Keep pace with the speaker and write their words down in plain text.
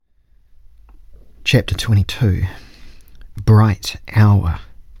Chapter 22. Bright Hour.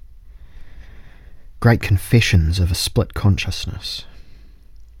 Great Confessions of a Split Consciousness.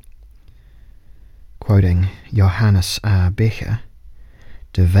 Quoting Johannes A. Becher,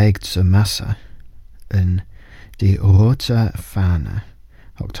 De Weg zur Masse, in Die Rote Fahne,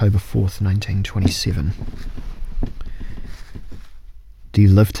 October 4th, 1927. Do you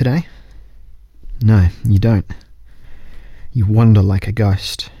live today? No, you don't. You wander like a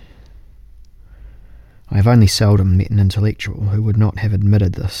ghost. I have only seldom met an intellectual who would not have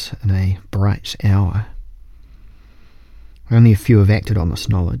admitted this in a bright hour. Only a few have acted on this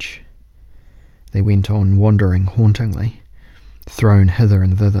knowledge. They went on wandering hauntingly, thrown hither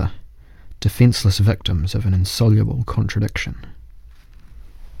and thither, defenceless victims of an insoluble contradiction.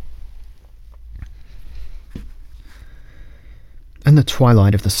 In the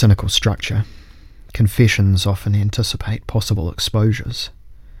twilight of the cynical structure, confessions often anticipate possible exposures.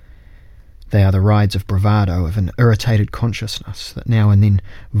 They are the rides of bravado of an irritated consciousness that now and then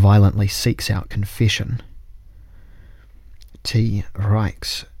violently seeks out confession. T.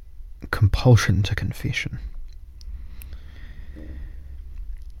 Reich's Compulsion to Confession.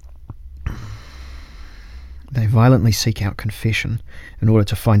 They violently seek out confession in order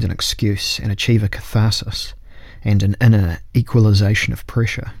to find an excuse and achieve a catharsis and an inner equalization of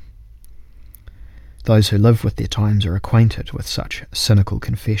pressure. Those who live with their times are acquainted with such cynical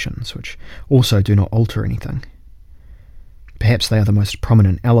confessions, which also do not alter anything. Perhaps they are the most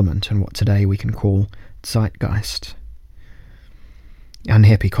prominent element in what today we can call zeitgeist.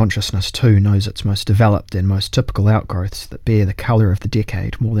 Unhappy consciousness, too, knows its most developed and most typical outgrowths that bear the colour of the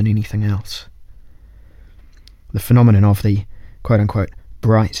decade more than anything else. The phenomenon of the quote-unquote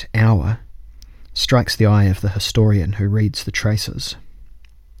bright hour strikes the eye of the historian who reads the traces.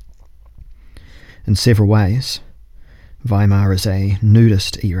 In several ways, Weimar is a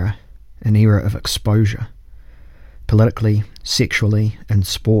nudist era, an era of exposure, politically, sexually, in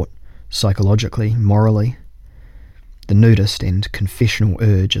sport, psychologically, morally. The nudist and confessional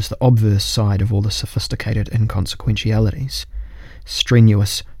urge is the obverse side of all the sophisticated inconsequentialities,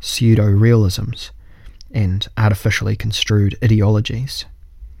 strenuous pseudo-realisms, and artificially construed ideologies.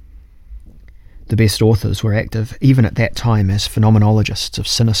 The best authors were active even at that time as phenomenologists of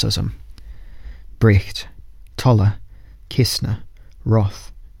cynicism. Brecht, Toller, Kästner,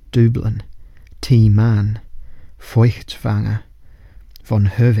 Roth, Döblin, T. Mann, Feuchtwanger, von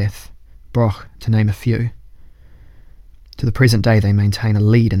Herwarth, Broch, to name a few. To the present day they maintain a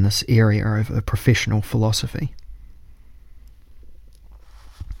lead in this area over professional philosophy.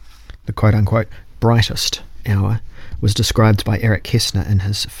 The quote-unquote brightest hour was described by Erich Kästner in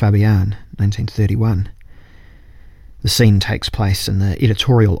his Fabian, 1931. The scene takes place in the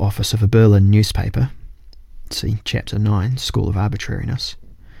editorial office of a Berlin newspaper. See Chapter 9, School of Arbitrariness.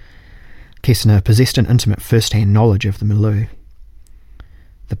 Kästner possessed an intimate first-hand knowledge of the milieu.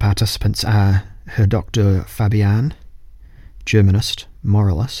 The participants are Herr Dr. Fabian, Germanist,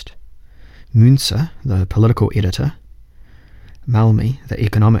 moralist; Münzer, the political editor; Malmy, the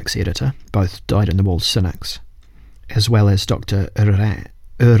economics editor, both dyed-in-the-wool cynics, as well as Dr.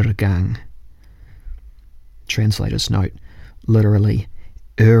 Ergang. Translator's note, literally,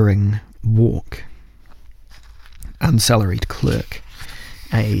 erring walk. Unsalaried clerk,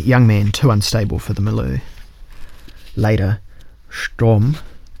 a young man too unstable for the milieu. Later, Strom,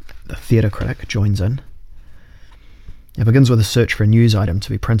 the theatre critic, joins in. It begins with a search for a news item to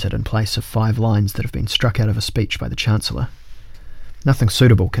be printed in place of 5 lines that have been struck out of a speech by the Chancellor. Nothing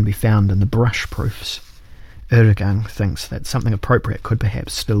suitable can be found in the brush proofs. Ergang thinks that something appropriate could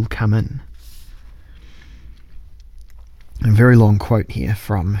perhaps still come in. A very long quote here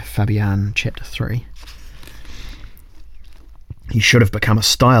from Fabian, Chapter 3. You should have become a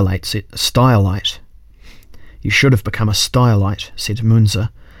stylite. You should have become a stylite, said Münzer,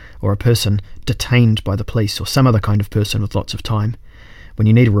 or a person detained by the police or some other kind of person with lots of time. When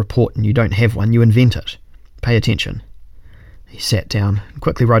you need a report and you don't have one, you invent it. Pay attention. He sat down and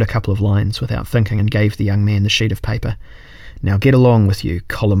quickly wrote a couple of lines without thinking and gave the young man the sheet of paper. Now get along with you,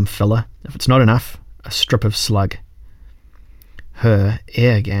 column filler. If it's not enough, a strip of slug. Herr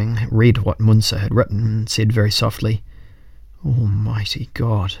Ergang read what Münzer had written and said very softly, Almighty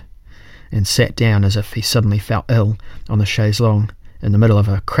God, and sat down as if he suddenly felt ill on the chaise longue in the middle of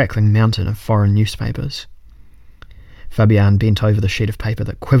a crackling mountain of foreign newspapers. Fabian bent over the sheet of paper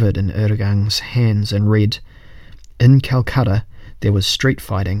that quivered in Ergang's hands and read, In Calcutta there was street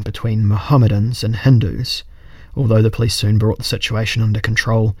fighting between Mohammedans and Hindus. Although the police soon brought the situation under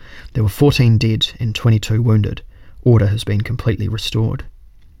control, there were 14 dead and 22 wounded. Order has been completely restored.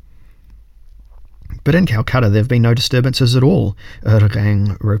 But in Calcutta there have been no disturbances at all,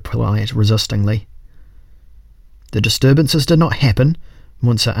 Ergang replied resistingly. The disturbances did not happen,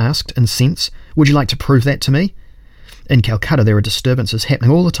 Munzer asked, incensed. Would you like to prove that to me? In Calcutta there are disturbances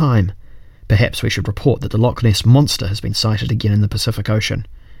happening all the time. Perhaps we should report that the Loch Ness Monster has been sighted again in the Pacific Ocean.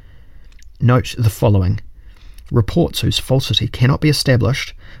 Note the following. Reports whose falsity cannot be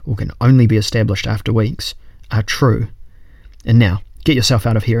established, or can only be established after weeks, are true. And now, get yourself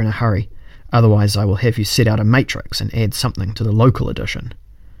out of here in a hurry, otherwise I will have you set out a matrix and add something to the local edition.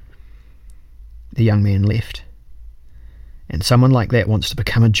 The young man left. And someone like that wants to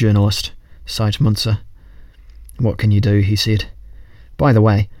become a journalist, sighed Munzer. What can you do, he said. By the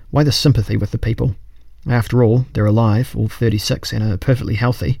way, why the sympathy with the people? After all, they're alive, all 36, and are perfectly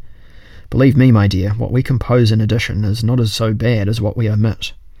healthy. Believe me, my dear, what we compose in addition is not as so bad as what we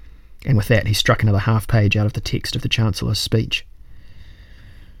omit. And with that he struck another half-page out of the text of the Chancellor's speech.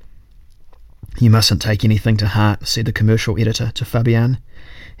 You mustn't take anything to heart, said the commercial editor to Fabian.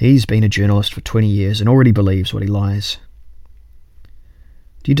 He's been a journalist for 20 years and already believes what he lies.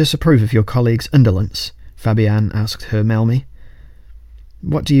 Do you disapprove of your colleague's indolence? Fabian asked Herr Malmy.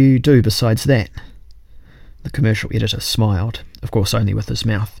 What do you do besides that? The commercial editor smiled, of course only with his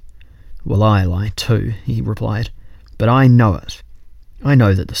mouth. Well, I lie too, he replied, but I know it. I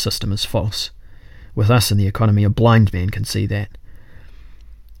know that the system is false. With us in the economy, a blind man can see that.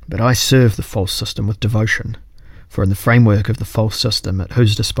 But I serve the false system with devotion, for in the framework of the false system at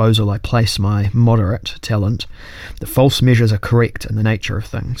whose disposal I place my moderate talent, the false measures are correct in the nature of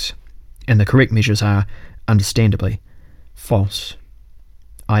things, and the correct measures are, understandably, false.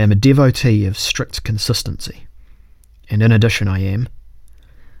 I am a devotee of strict consistency, and in addition I am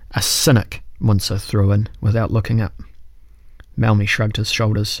a cynic, Munzer threw in, without looking up. Malmy shrugged his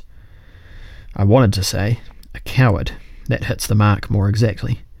shoulders. I wanted to say, a coward. That hits the mark more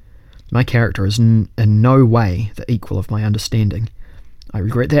exactly. My character is in no way the equal of my understanding. I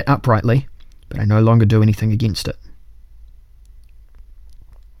regret that uprightly, but I no longer do anything against it.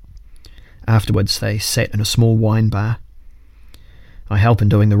 Afterwards they sat in a small wine bar. I help in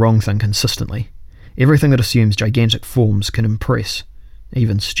doing the wrong thing consistently. Everything that assumes gigantic forms can impress,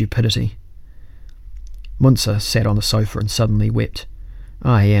 even stupidity. Munzer sat on the sofa and suddenly wept.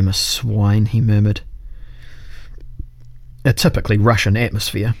 I am a swine, he murmured. A typically Russian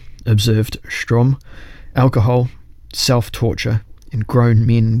atmosphere, observed Strom. Alcohol, self-torture, and grown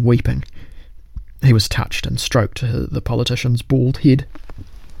men weeping. He was touched and stroked the politician's bald head.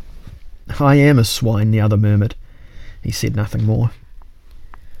 I am a swine, the other murmured. He said nothing more.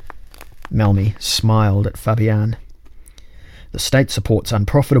 Malmy smiled at Fabian. The state supports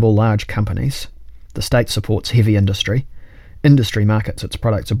unprofitable large companies. The state supports heavy industry. Industry markets its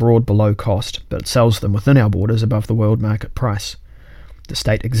products abroad below cost, but it sells them within our borders above the world market price. The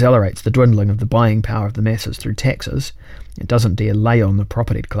state accelerates the dwindling of the buying power of the masses through taxes. It doesn't dare lay on the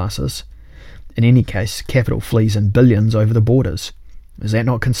propertied classes. In any case, capital flees in billions over the borders. Is that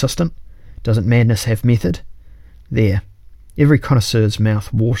not consistent? Doesn't madness have method? There. Every connoisseur's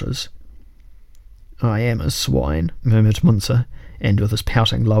mouth waters. I am a swine, murmured Munzer, and with his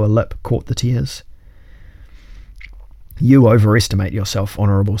pouting lower lip caught the tears. You overestimate yourself,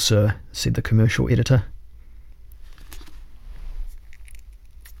 honourable sir, said the commercial editor.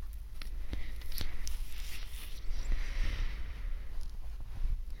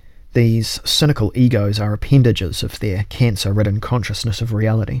 These cynical egos are appendages of their cancer-ridden consciousness of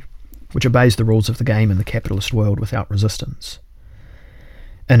reality, which obeys the rules of the game in the capitalist world without resistance.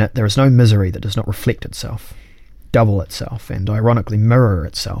 In it there is no misery that does not reflect itself, double itself, and ironically mirror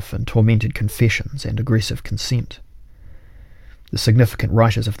itself in tormented confessions and aggressive consent. The significant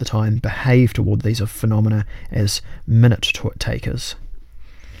writers of the time behave toward these phenomena as minute-takers.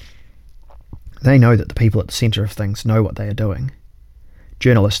 They know that the people at the centre of things know what they are doing.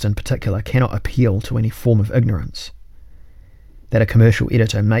 Journalists in particular cannot appeal to any form of ignorance. That a commercial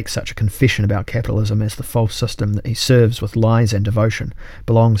editor makes such a confession about capitalism as the false system that he serves with lies and devotion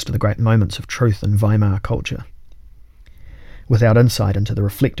belongs to the great moments of truth in Weimar culture. Without insight into the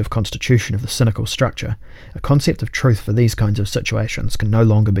reflective constitution of the cynical structure, a concept of truth for these kinds of situations can no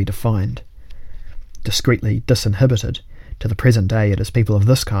longer be defined. Discreetly disinhibited, to the present day it is people of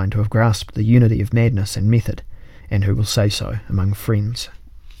this kind who have grasped the unity of madness and method, and who will say so among friends.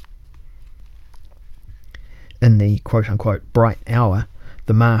 In the quote-unquote bright hour,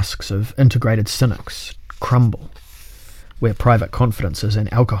 the masks of integrated cynics crumble. Where private confidences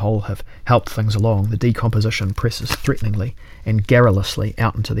and alcohol have helped things along, the decomposition presses threateningly and garrulously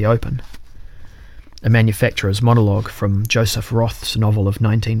out into the open. A manufacturer's monologue from Joseph Roth's novel of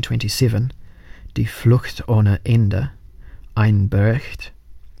 1927, Die Flucht ohne Ende, ein Bericht,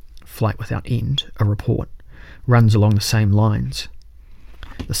 Flight Without End, a report, runs along the same lines.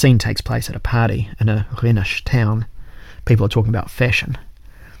 The scene takes place at a party in a Rhenish town. People are talking about fashion,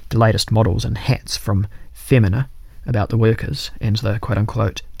 the latest models and hats from Femina, about the workers and the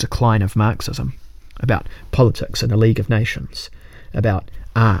quote-unquote decline of Marxism, about politics and a League of Nations, about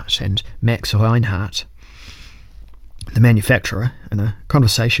art and Max Reinhardt. The manufacturer, in a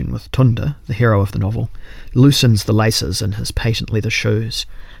conversation with Tunda, the hero of the novel, loosens the laces in his patent leather shoes,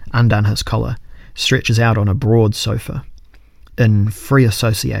 undone his collar, stretches out on a broad sofa. In free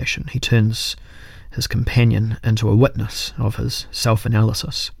association, he turns his companion into a witness of his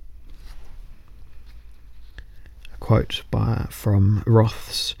self-analysis. A quote from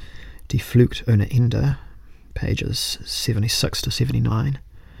Roth's Die Flucht ohne Ende, pages 76 to 79.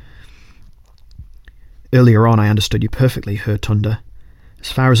 Earlier on I understood you perfectly, Herr Tunda.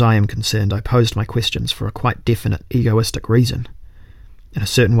 As far as I am concerned, I posed my questions for a quite definite egoistic reason. In a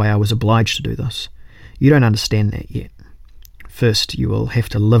certain way I was obliged to do this. You don't understand that yet. First, you will have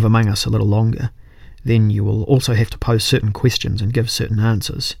to live among us a little longer. Then you will also have to pose certain questions and give certain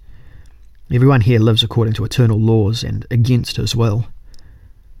answers. Everyone here lives according to eternal laws and against his will.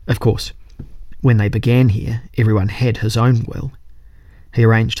 Of course, when they began here, everyone had his own will. He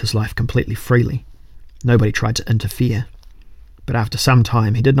arranged his life completely freely. Nobody tried to interfere. But after some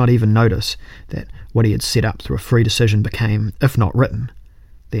time, he did not even notice that what he had set up through a free decision became, if not written,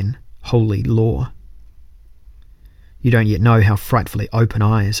 then holy law. You don't yet know how frightfully open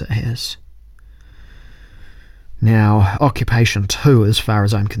eyes it has. Now, occupation too, as far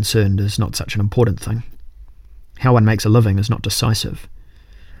as I'm concerned, is not such an important thing. How one makes a living is not decisive.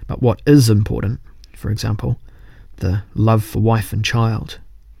 But what is important, for example, the love for wife and child.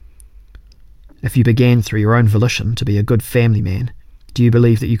 If you began through your own volition to be a good family man, do you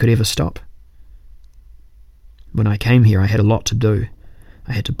believe that you could ever stop? When I came here, I had a lot to do.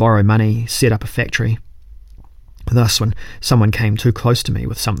 I had to borrow money, set up a factory. Thus, when someone came too close to me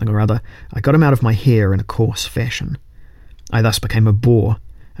with something or other, I got him out of my hair in a coarse fashion. I thus became a bore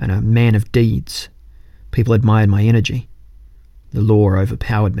and a man of deeds. People admired my energy. The law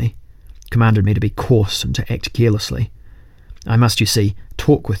overpowered me, commanded me to be coarse and to act carelessly. I must, you see,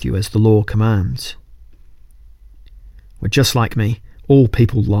 talk with you as the law commands. Well, just like me, all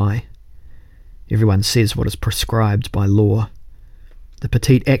people lie. Everyone says what is prescribed by law. The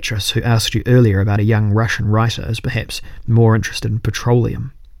petite actress who asked you earlier about a young Russian writer is perhaps more interested in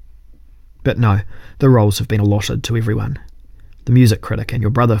petroleum. But no, the roles have been allotted to everyone. The music critic and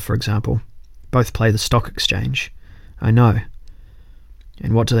your brother, for example, both play the stock exchange. I know.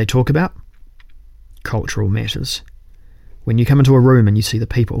 And what do they talk about? Cultural matters. When you come into a room and you see the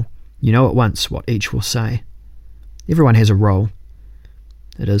people, you know at once what each will say. Everyone has a role.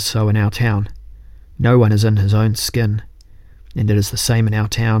 It is so in our town. No one is in his own skin. And it is the same in our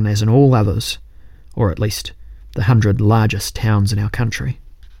town as in all others, or at least the 100 largest towns in our country.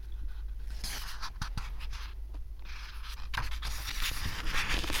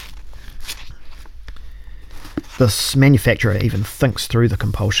 This manufacturer even thinks through the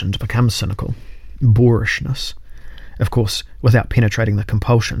compulsion to become cynical, boorishness, of course, without penetrating the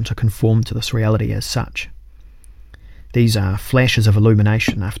compulsion to conform to this reality as such. These are flashes of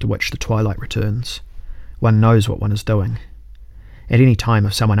illumination after which the twilight returns. One knows what one is doing. At any time,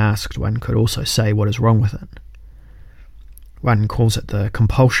 if someone asked, one could also say what is wrong with it. One calls it the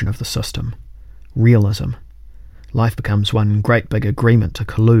compulsion of the system, realism. Life becomes one great big agreement to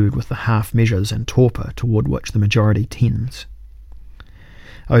collude with the half-measures and torpor toward which the majority tends.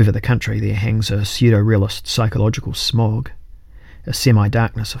 Over the country there hangs a pseudo-realist psychological smog, a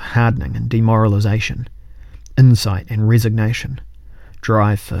semi-darkness of hardening and demoralization, insight and resignation,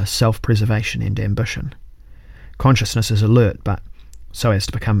 drive for self-preservation and ambition. Consciousness is alert, but so as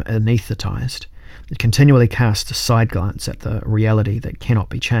to become anaesthetized, it continually casts a side glance at the reality that cannot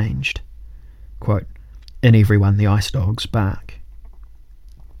be changed. Quote, in everyone the ice dogs bark.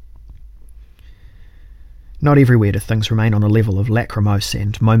 Not everywhere do things remain on a level of lachrymose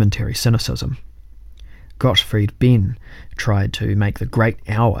and momentary cynicism. Gottfried Benn tried to make the great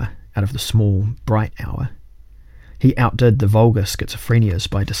hour out of the small, bright hour. He outdid the vulgar schizophrenias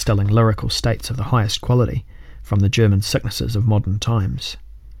by distilling lyrical states of the highest quality from the German sicknesses of modern times.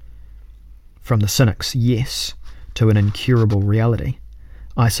 From the cynic's yes to an incurable reality,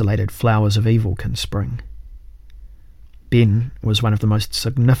 isolated flowers of evil can spring. Benn was one of the most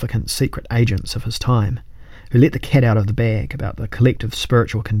significant secret agents of his time, who let the cat out of the bag about the collective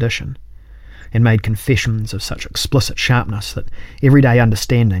spiritual condition, and made confessions of such explicit sharpness that everyday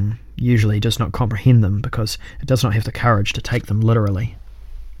understanding usually does not comprehend them because it does not have the courage to take them literally.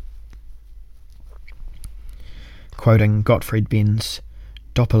 Quoting Gottfried Benn's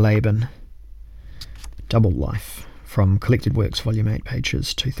Doppelleben, Double Life, from Collected Works, Volume 8,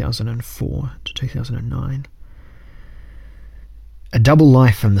 pages 2004 to 2009. A double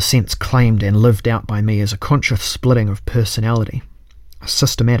life in the sense claimed and lived out by me is a conscious splitting of personality, a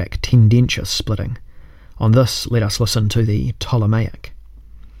systematic, tendentious splitting. On this, let us listen to the Ptolemaic.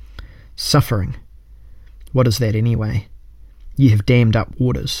 Suffering. What is that anyway? Ye have dammed up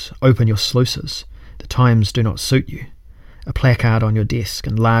waters, open your sluices. The times do not suit you. A placard on your desk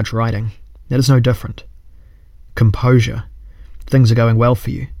and large writing. That is no different. Composure. Things are going well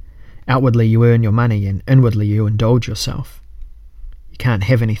for you. Outwardly you earn your money and inwardly you indulge yourself. You can't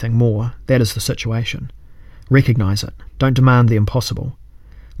have anything more. That is the situation. Recognise it. Don't demand the impossible.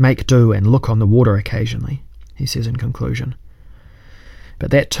 Make do and look on the water occasionally, he says in conclusion.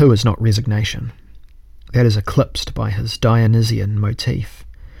 But that too is not resignation. That is eclipsed by his Dionysian motif.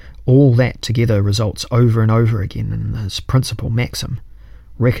 All that together results over and over again in his principal maxim: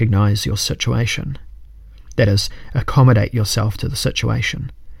 recognise your situation. That is, accommodate yourself to the situation,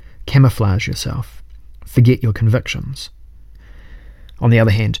 camouflage yourself, forget your convictions. On the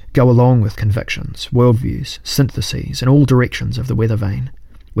other hand, go along with convictions, worldviews, syntheses in all directions of the weather vane,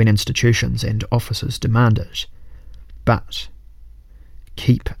 when institutions and officers demand it. But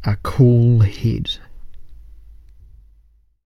keep a cool head.